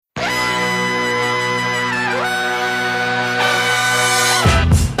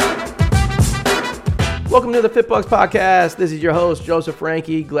Welcome to the FitBucks Podcast. This is your host, Joseph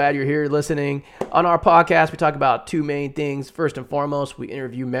Franke. Glad you're here listening. On our podcast, we talk about two main things. First and foremost, we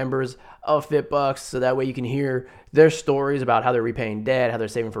interview members of FitBucks so that way you can hear their stories about how they're repaying debt, how they're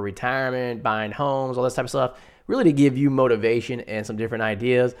saving for retirement, buying homes, all this type of stuff, really to give you motivation and some different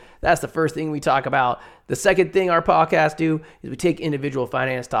ideas. That's the first thing we talk about. The second thing our podcasts do is we take individual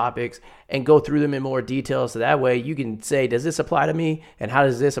finance topics and go through them in more detail so that way you can say, does this apply to me and how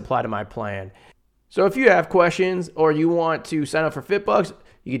does this apply to my plan? So if you have questions or you want to sign up for FitBucks,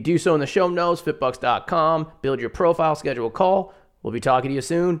 you can do so in the show notes, fitbucks.com. Build your profile, schedule a call. We'll be talking to you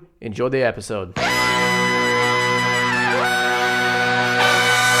soon. Enjoy the episode.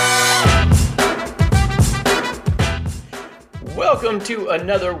 Welcome to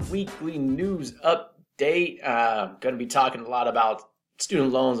another weekly news update. Going to be talking a lot about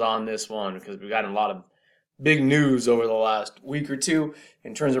student loans on this one because we've gotten a lot of big news over the last week or two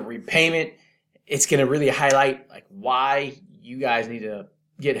in terms of repayment. It's going to really highlight why you guys need to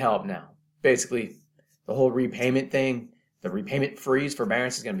get help now. Basically, the whole repayment thing, the repayment freeze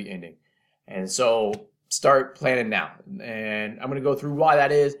forbearance is going to be ending. And so start planning now. And I'm going to go through why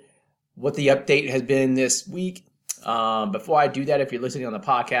that is, what the update has been this week. Before I do that, if you're listening on the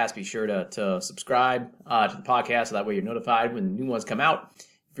podcast, be sure to subscribe to the podcast so that way you're notified when new ones come out.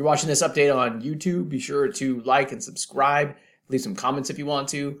 If you're watching this update on YouTube, be sure to like and subscribe. Leave some comments if you want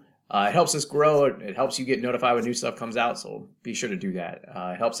to. It helps us grow. It helps you get notified when new stuff comes out, so be sure to do that.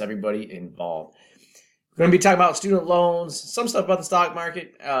 It helps everybody involved. We're going to be talking about student loans, some stuff about the stock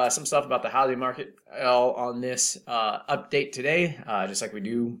market, some stuff about the housing market, all on this update today, just like we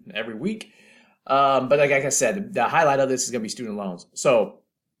do every week. But like I said, the highlight of this is going to be student loans. So,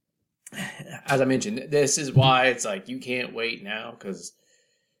 as I mentioned, this is why it's you can't wait now, because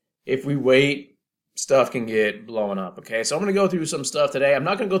if we wait, stuff can get blown up, okay? So I'm going to go through some stuff today. I'm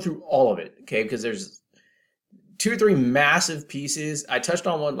not going to go through all of it, okay, because there's 2 or 3 massive pieces. I touched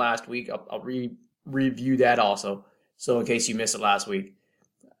on one last week. I'll review that also. So in case you missed it last week,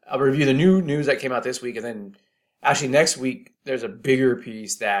 I'll review the new news that came out this week. And then actually next week, there's a bigger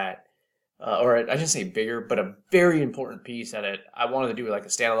piece that, or I shouldn't say bigger, but a very important piece that I wanted to do a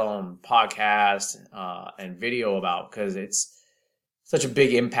standalone podcast and video about because it's such a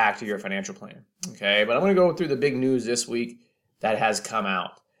big impact to your financial plan. Okay, but I'm going to go through the big news this week that has come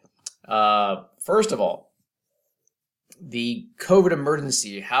out. First of all, the COVID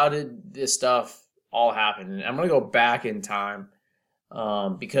emergency. How did this stuff all happen? And I'm going to go back in time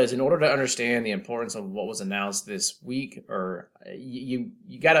because in order to understand the importance of what was announced this week, or you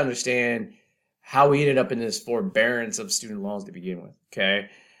got to understand how we ended up in this forbearance of student loans to begin with. Okay.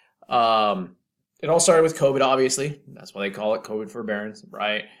 It all started with COVID, obviously. That's why they call it COVID forbearance,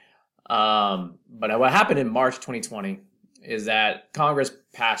 right? But what happened in March 2020 is that Congress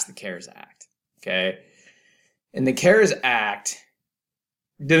passed the CARES Act, okay? And the CARES Act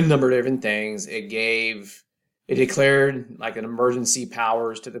did a number of different things. It declared an emergency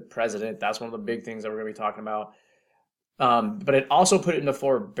powers to the president. That's one of the big things that we're going to be talking about. But it also put into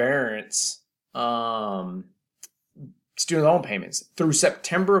forbearance student loan payments through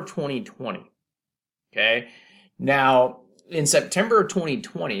September of 2020. Okay. Now, in September of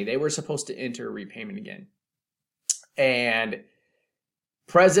 2020, they were supposed to enter repayment again. And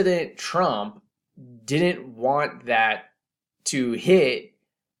President Trump didn't want that to hit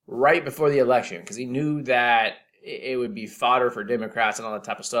right before the election because he knew that it would be fodder for Democrats and all that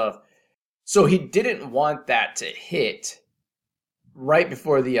type of stuff. So he didn't want that to hit right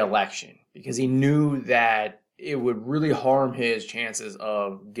before the election because he knew that it would really harm his chances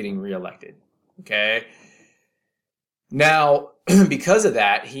of getting reelected. Okay. Now, because of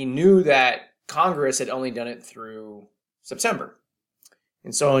that, he knew that Congress had only done it through September.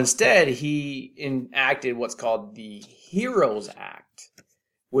 And so instead, he enacted what's called the HEROES Act,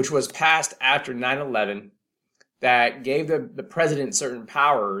 which was passed after 9/11 that gave the president certain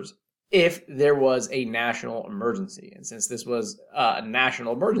powers if there was a national emergency. And since this was a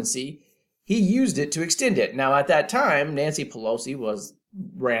national emergency, he used it to extend it. Now, at that time, Nancy Pelosi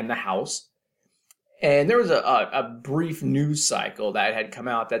ran the House. And there was a brief news cycle that had come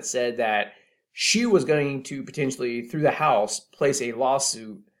out that said that she was going to potentially, through the House, place a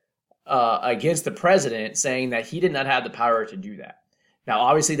lawsuit against the president saying that he did not have the power to do that. Now,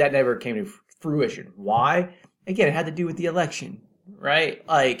 obviously, that never came to fruition. Why? Again, it had to do with the election, right?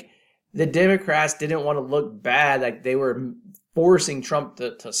 The Democrats didn't want to look bad, like they were forcing Trump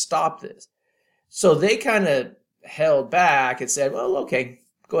to stop this. So they kind of held back and said, well, okay,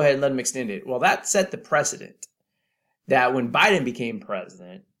 go ahead and let him extend it. Well, that set the precedent that when Biden became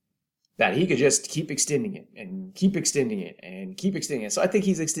president, that he could just keep extending it and keep extending it and keep extending it. So I think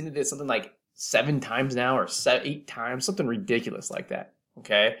he's extended it something like 7 times now or 8 times, something ridiculous like that.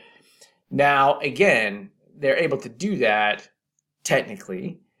 Okay. Now, again, they're able to do that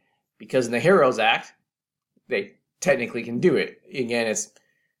technically because in the HEROES Act, they technically can do it. Again, it's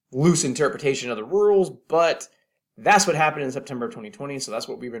loose interpretation of the rules, but that's what happened in September of 2020. So that's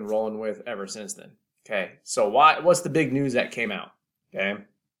what we've been rolling with ever since then. Okay. So what's the big news that came out? Okay.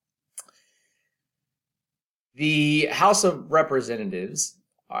 The House of Representatives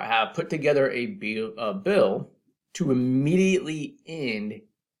have put together a bill to immediately end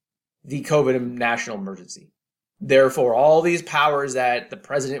the COVID national emergency. Therefore, all these powers that the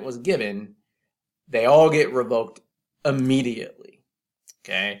president was given, they all get revoked immediately.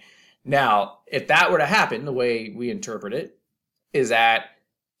 Okay. Now, if that were to happen, the way we interpret it is that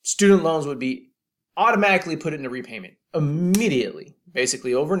student loans would be automatically put into repayment immediately,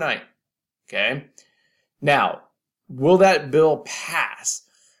 basically overnight. Okay. Now, will that bill pass?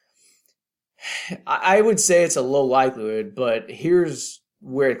 I would say it's a low likelihood, but here's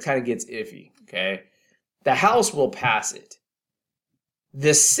where it kind of gets iffy. Okay. The House will pass it.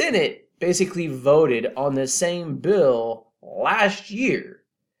 The Senate basically voted on the same bill last year,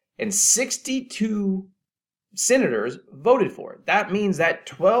 and 62 senators voted for it. That means that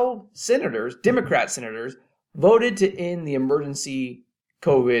 12 senators, Democrat senators, voted to end the emergency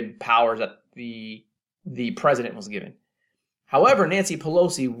COVID powers that the president was given. However, Nancy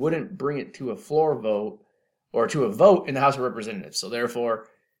Pelosi wouldn't bring it to a floor vote or to a vote in the House of Representatives. So therefore,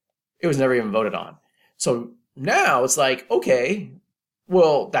 it was never even voted on. So now it's like, okay,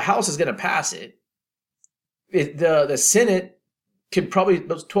 well, the House is going to pass it. The Senate could probably,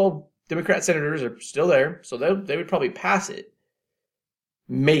 those 12 Democrat senators are still there, so they would probably pass it.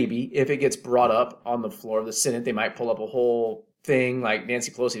 Maybe if it gets brought up on the floor of the Senate, they might pull up a whole thing like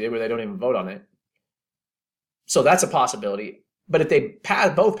Nancy Pelosi did where they don't even vote on it. So that's a possibility. But if they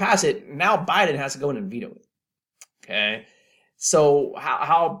both pass it, now Biden has to go in and veto it. Okay. So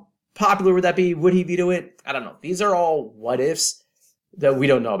how popular would that be? Would he veto it? I don't know. These are all what ifs that we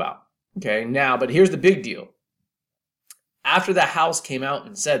don't know about. Okay. Now, but here's the big deal. After the House came out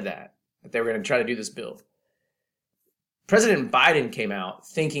and said that they were going to try to do this bill, President Biden came out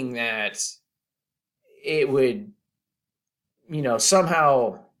thinking that it would,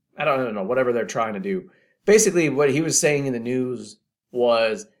 somehow, I don't know, whatever they're trying to do. Basically, what he was saying in the news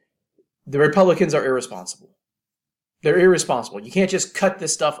was the Republicans are irresponsible. They're irresponsible. You can't just cut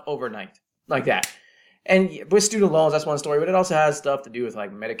this stuff overnight like that. And with student loans, that's one story, but it also has stuff to do with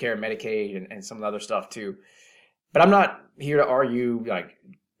like Medicare, Medicaid, and some of the other stuff too. But I'm not here to argue like,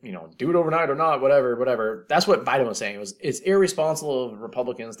 do it overnight or not, whatever. That's what Biden was saying. It's irresponsible of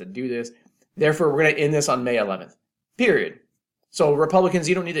Republicans to do this. Therefore, we're going to end this on May 11th. Period. So Republicans,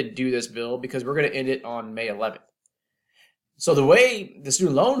 you don't need to do this bill because we're going to end it on May 11th. So the way the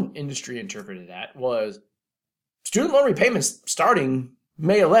student loan industry interpreted that was student loan repayments starting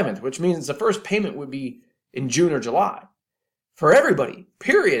May 11th, which means the first payment would be in June or July for everybody,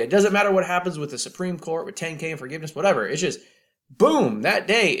 period. It doesn't matter what happens with the Supreme Court, with 10K and forgiveness, whatever. It's just, boom, that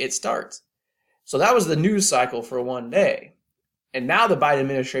day it starts. So that was the news cycle for one day. And now the Biden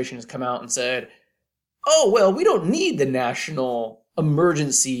administration has come out and said, oh, well, we don't need the national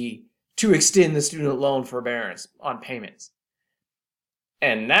emergency to extend the student loan forbearance on payments.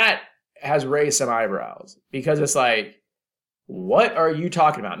 And that has raised some eyebrows because it's like, what are you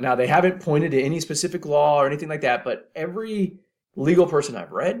talking about? Now, they haven't pointed to any specific law or anything like that, but every legal person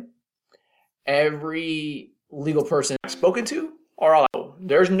I've read, every legal person I've spoken to are all out.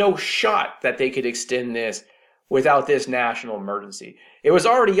 There's no shot that they could extend this without this national emergency. It was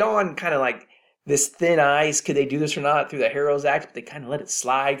already on kind of like this thin ice. Could they do this or not through the HEROES Act? But they kind of let it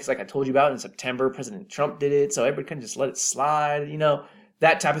slide because like I told you about in September, President Trump did it. So everybody kind of just let it slide,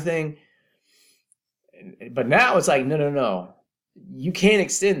 that type of thing. But now it's like, no. You can't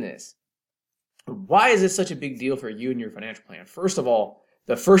extend this. Why is this such a big deal for you and your financial plan? First of all,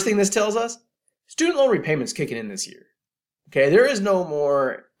 the first thing this tells us, student loan repayments kicking in this year. Okay, there is no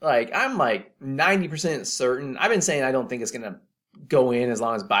more, I'm 90% certain. I've been saying I don't think it's going to go in as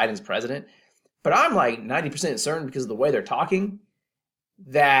long as Biden's president. But I'm 90% certain because of the way they're talking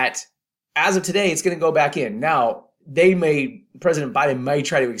that as of today, it's going to go back in. Now, President Biden may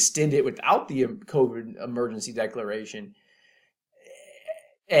try to extend it without the COVID emergency declaration.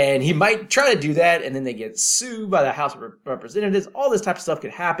 And he might try to do that, and then they get sued by the House of Representatives. All this type of stuff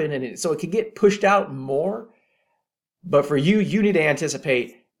could happen, and so it could get pushed out more. But for you need to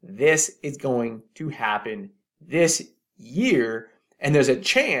anticipate this is going to happen this year, and there's a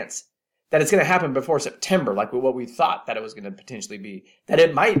chance that it's going to happen before September, like what we thought that it was going to potentially be. That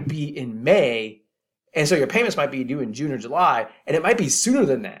it might be in May, and so your payments might be due in June or July, and it might be sooner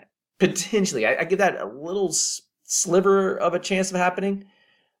than that. Potentially. I give that a little sliver of a chance of happening.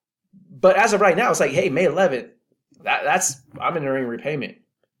 But as of right now, it's like, hey, May 11th, I'm entering repayment.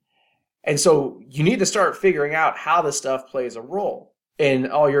 And so you need to start figuring out how this stuff plays a role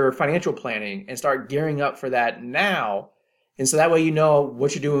in all your financial planning and start gearing up for that now. And so that way you know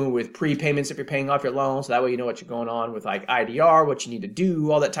what you're doing with prepayments if you're paying off your loan. So that way you know what you're going on with like IDR, what you need to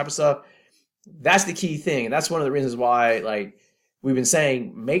do, all that type of stuff. That's the key thing. And that's one of the reasons why like we've been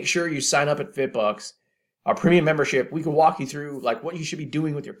saying, make sure you sign up at FitBucks, our premium membership. We can walk you through like what you should be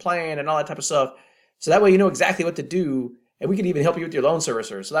doing with your plan and all that type of stuff. So that way you know exactly what to do. And we can even help you with your loan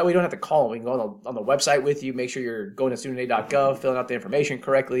servicer. So that way you don't have to call them. We can go on the website with you, make sure you're going to studentaid.gov, filling out the information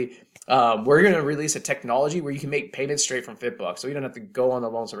correctly. We're going to release a technology where you can make payments straight from FitBucks. So you don't have to go on the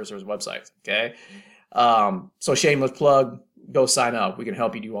loan servicer's website. Okay. So shameless plug, go sign up. We can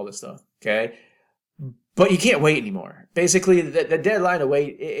help you do all this stuff. Okay. But you can't wait anymore. Basically, the deadline to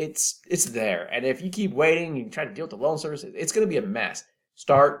wait, it's there. And if you keep waiting, you try to deal with the loan service, it's going to be a mess.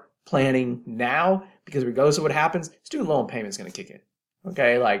 Start planning now, because regardless of what happens, student loan payment is going to kick in.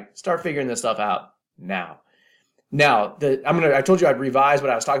 Okay, like start figuring this stuff out now. Now, I told you I'd revise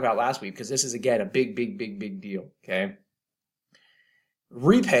what I was talking about last week because this is again a big deal. Okay,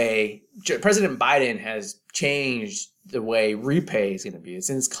 repay. President Biden has changed the way repay is going to be.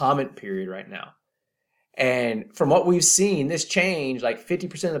 It's in its comment period right now. And from what we've seen, this change, like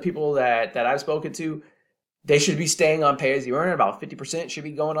 50% of the people that I've spoken to, they should be staying on pay as you earn. About 50% should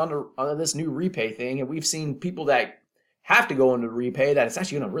be going on this new repay thing. And we've seen people that have to go into repay that it's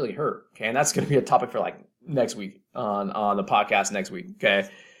actually going to really hurt. Okay. And that's going to be a topic for like next week on the podcast next week. Okay.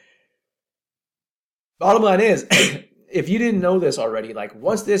 Bottom line is, if you didn't know this already, like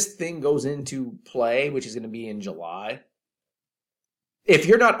once this thing goes into play, which is going to be in July, if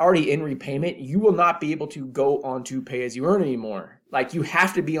you're not already in repayment, you will not be able to go on to pay as you earn anymore. Like you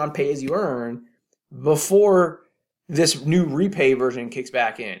have to be on pay as you earn before this new repay version kicks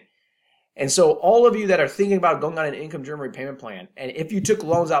back in. And so all of you that are thinking about going on an income-driven repayment plan, and if you took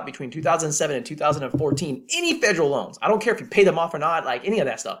loans out between 2007 and 2014, any federal loans, I don't care if you pay them off or not, like any of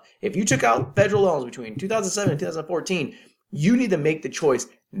that stuff. If you took out federal loans between 2007 and 2014, you need to make the choice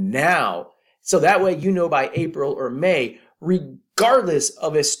now. So that way you know by April or May, regardless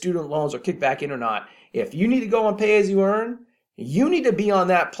of if student loans are kicked back in or not, if you need to go on pay as you earn, you need to be on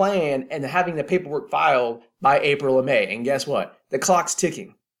that plan and having the paperwork filed by April or May. And guess what? The clock's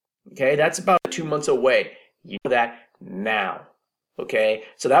ticking. Okay, that's about 2 months away. You know that now. Okay,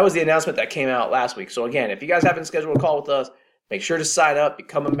 so that was the announcement that came out last week. So again, if you guys haven't scheduled a call with us, make sure to sign up,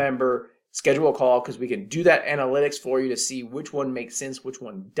 become a member, schedule a call, because we can do that analytics for you to see which one makes sense, which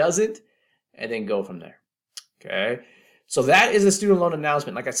one doesn't, and then go from there. Okay, so that is the student loan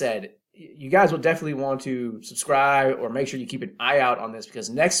announcement. Like I said, you guys will definitely want to subscribe or make sure you keep an eye out on this, because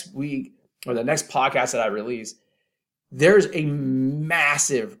next week or the next podcast that I release, there's a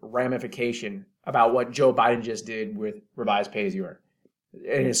massive ramification about what Joe Biden just did with revised pay as you earn.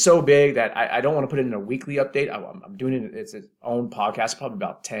 And it's so big that I don't want to put it in a weekly update. I'm doing it. It's its own podcast, probably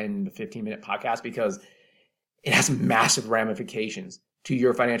about 10 to 15 minute podcast, because it has massive ramifications to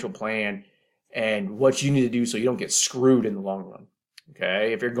your financial plan and what you need to do so you don't get screwed in the long run.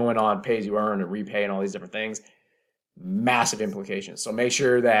 Okay. If you're going on pay as you earn and repay and all these different things, massive implications. So make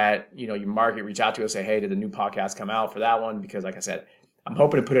sure that, you mark it, reach out to us, say, hey, did the new podcast come out for that one? Because like I said, I'm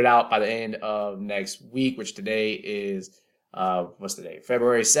hoping to put it out by the end of next week, which today is, what's the date?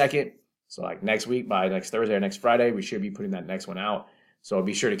 February 2nd. So like next week, by next Thursday or next Friday, we should be putting that next one out. So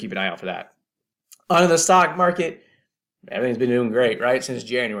be sure to keep an eye out for that. On the stock market, everything's been doing great, right? Since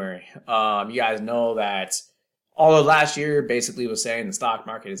January. You guys know that all of last year basically was saying the stock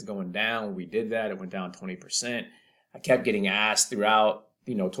market is going down. We did that. It went down 20%. I kept getting asked throughout,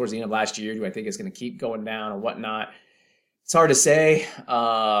 towards the end of last year, do I think it's going to keep going down or whatnot? It's hard to say.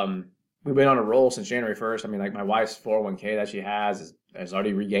 We've been on a roll since January 1st. I mean, like my wife's 401k that she has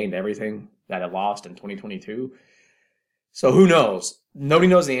already regained everything that it lost in 2022. So who knows? Nobody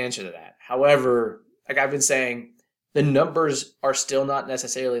knows the answer to that. However, like I've been saying, the numbers are still not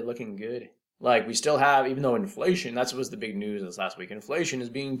necessarily looking good. Like we still have, even though inflation, that was the big news this last week, inflation is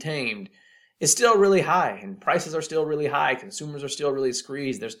being tamed. It's still really high, and prices are still really high. Consumers are still really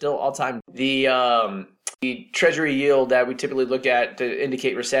squeezed. They're still all-time. The treasury yield that we typically look at to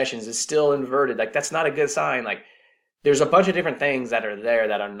indicate recessions is still inverted. Like that's not a good sign. Like there's a bunch of different things that are there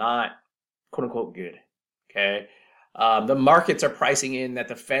that are not quote unquote good. Okay. The markets are pricing in that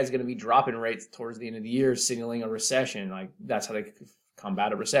the Fed's going to be dropping rates towards the end of the year, signaling a recession. Like that's how they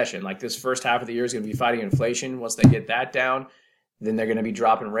combat a recession. Like this first half of the year is going to be fighting inflation. Once they get that down, then they're going to be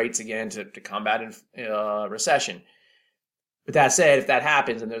dropping rates again to combat recession. With that said, if that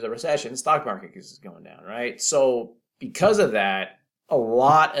happens and there's a recession, the stock market is going down, right? So because of that, a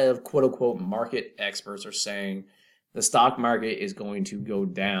lot of quote unquote market experts are saying the stock market is going to go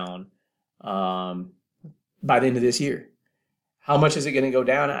down by the end of this year. How much is it going to go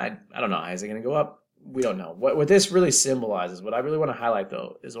down? I don't know. Is it going to go up? We don't know. What this really symbolizes, what I really want to highlight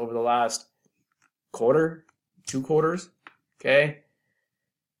though, is over the last quarter, 2 quarters, okay,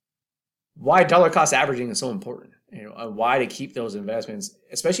 why dollar cost averaging is so important. Why to keep those investments,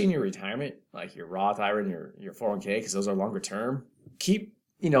 especially in your retirement, like your Roth IRA and your 401k, because those are longer term. Keep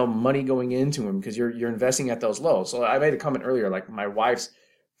money going into them because you're investing at those lows. So I made a comment earlier, like my wife's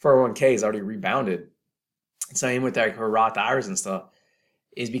 401k is already rebounded. Same with like her Roth IRAs and stuff,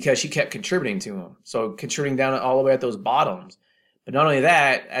 is because she kept contributing to them. So contributing down all the way at those bottoms. But not only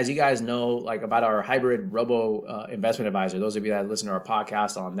that, as you guys know, like about our hybrid robo investment advisor, those of you that listen to our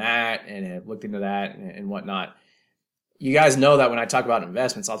podcast on that and have looked into that and whatnot, you guys know that when I talk about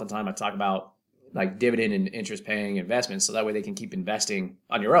investments, all the time I talk about like dividend and interest paying investments, so that way they can keep investing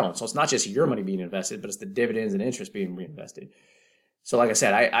on your own. So it's not just your money being invested, but it's the dividends and interest being reinvested. So like I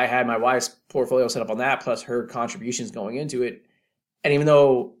said, I had my wife's portfolio set up on that, plus her contributions going into it. And even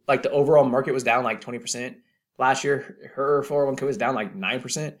though like the overall market was down like 20% last year, her 401k was down like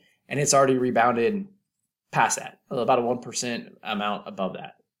 9%, and it's already rebounded past that, about a 1% amount above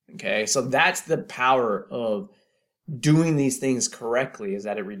that. Okay, so that's the power of doing these things correctly, is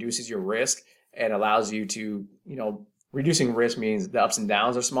that it reduces your risk and allows you to, reducing risk means the ups and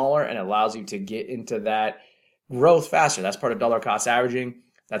downs are smaller and allows you to get into that growth faster. That's part of dollar cost averaging.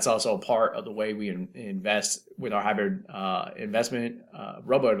 That's also a part of the way we invest with our hybrid investment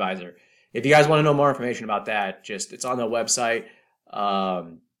robo advisor. If you guys want to know more information about that, it's on the website.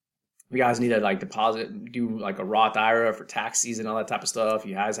 You guys need to like deposit, do like a Roth IRA for tax season, all that type of stuff. If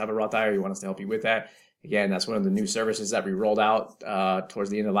you guys have a Roth IRA, you want us to help you with that. Again, that's one of the new services that we rolled out towards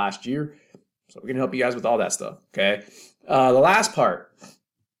the end of last year. So we're going to help you guys with all that stuff, okay? The last part,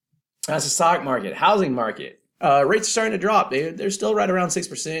 that's the stock market, housing market. Rates are starting to drop. They're still right around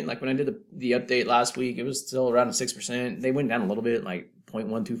 6%. Like when I did the update last week, it was still around 6%. They went down a little bit, like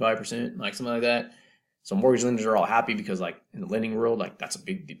 0.125%, like something like that. So mortgage lenders are all happy because like in the lending world, like that's a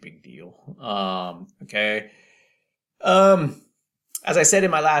big deal. Okay. As I said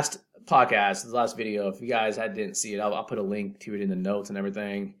in my last podcast, the last video, if you guys didn't see it, I'll put a link to it in the notes and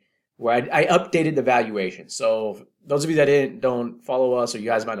everything, where I updated the valuation. So those of you that don't follow us, or you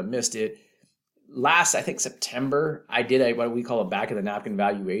guys might have missed it, last, I think September, I did what we call a back of the napkin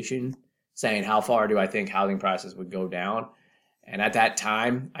valuation, saying how far do I think housing prices would go down. And at that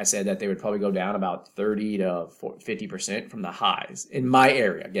time, I said that they would probably go down about 30 to 50% from the highs in my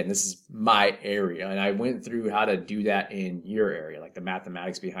area. Again, this is my area. And I went through how to do that in your area, like the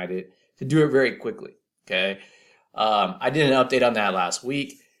mathematics behind it, to do it very quickly. Okay. I did an update on that last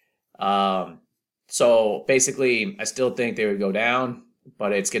week. So basically, I still think they would go down,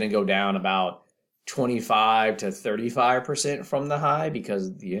 but it's going to go down about 25 to 35% from the high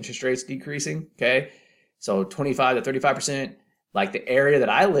because the interest rate's decreasing. Okay. So 25 to 35%. Like the area that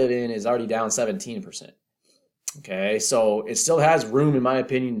I live in is already down 17%. Okay, so it still has room, in my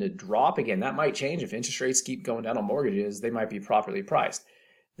opinion, to drop. Again, that might change if interest rates keep going down on mortgages. They might be properly priced.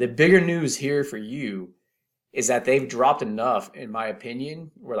 The bigger news here for you is that they've dropped enough, in my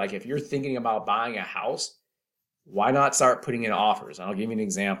opinion, where like if you're thinking about buying a house, why not start putting in offers? I'll give you an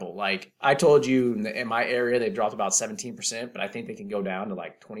example. Like I told you in my area, they've dropped about 17%, but I think they can go down to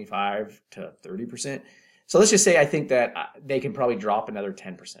like 25 to 30%. So let's just say I think that they can probably drop another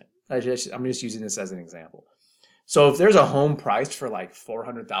 10%. I'm just using this as an example. So if there's a home priced for like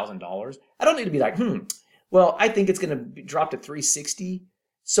 $400,000, I don't need to be like, well, I think it's going to drop to 360.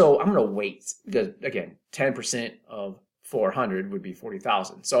 So I'm going to wait because again, 10% of 400 would be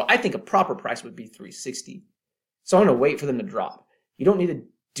 40,000. So I think a proper price would be 360. So I'm going to wait for them to drop. You don't need to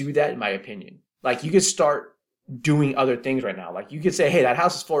do that, in my opinion. Like you could start doing other things right now. Like you could say, hey, that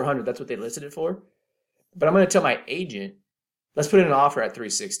house is 400. That's what they listed it for. But I'm going to tell my agent, let's put in an offer at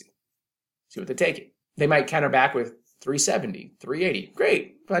 360. See what they take it. They might counter back with 370, 380.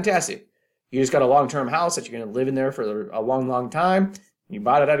 Great, fantastic. You just got a long-term house that you're going to live in there for a long time. You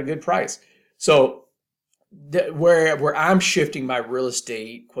bought it at a good price. So where I'm shifting my real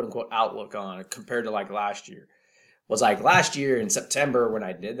estate, quote unquote, outlook on it compared to like last year was like last year in September when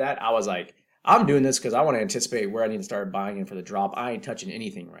I did that, I was like, I'm doing this because I want to anticipate where I need to start buying in for the drop. I ain't touching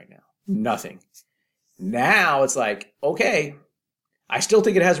anything right now. Nothing. Now it's like, okay, I still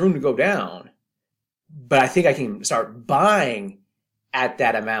think it has room to go down, but I think I can start buying at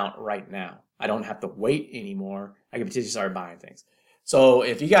that amount right now. I don't have to wait anymore. I can potentially start buying things. So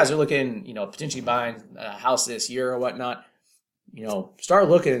if you guys are looking, potentially buying a house this year or whatnot, start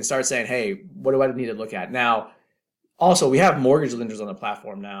looking and start saying, hey, what do I need to look at? Now, also, we have mortgage lenders on the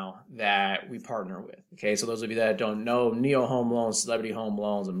platform now that we partner with. Okay, so those of you that don't know, Neo Home Loans, Celebrity Home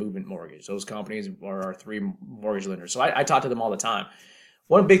Loans, and Movement Mortgage. Those companies are our three mortgage lenders. So I talk to them all the time.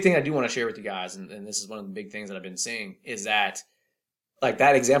 One big thing I do want to share with you guys, and this is one of the big things that I've been seeing, is that like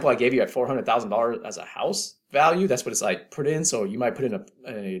that example I gave you at $400,000 as a house value, that's what it's like put in. So you might put in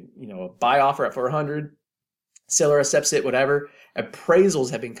a buy offer at 400, seller accepts it, whatever.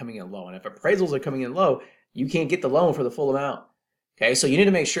 Appraisals have been coming in low, and if appraisals are coming in low, you can't get the loan for the full amount. Okay, so you need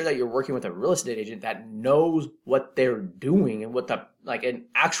to make sure that you're working with a real estate agent that knows what they're doing and what the like an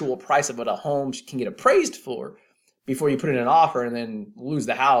actual price of what a home can get appraised for before you put in an offer and then lose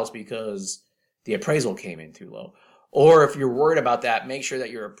the house because the appraisal came in too low. Or if you're worried about that, make sure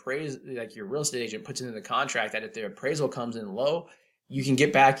that your real estate agent puts into the contract that if the appraisal comes in low, you can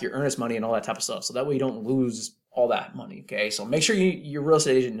get back your earnest money and all that type of stuff. So that way you don't lose all that money. Okay, so make sure your real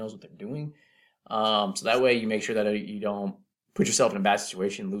estate agent knows what they're doing. So that way you make sure that you don't put yourself in a bad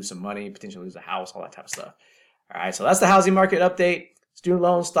situation, lose some money, potentially lose a house, all that type of stuff. All right, so that's the housing market update. Student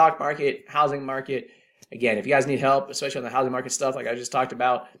loans, stock market, housing market. Again, if you guys need help, especially on the housing market stuff like I just talked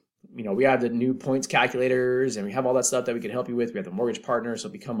about, we have the new points calculators and we have all that stuff that we can help you with. We have the mortgage partner, so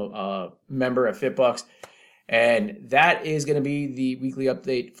become a member at FitBucks. And that is going to be the weekly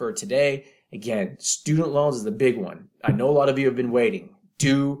update for today. Again, student loans is the big one. I know a lot of you have been waiting.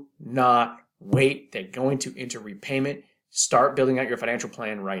 Do not wait. They're going to enter repayment. Start building out your financial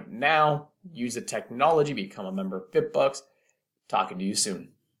plan right now. Use the technology. Become a member of FitBucks. Talking to you soon.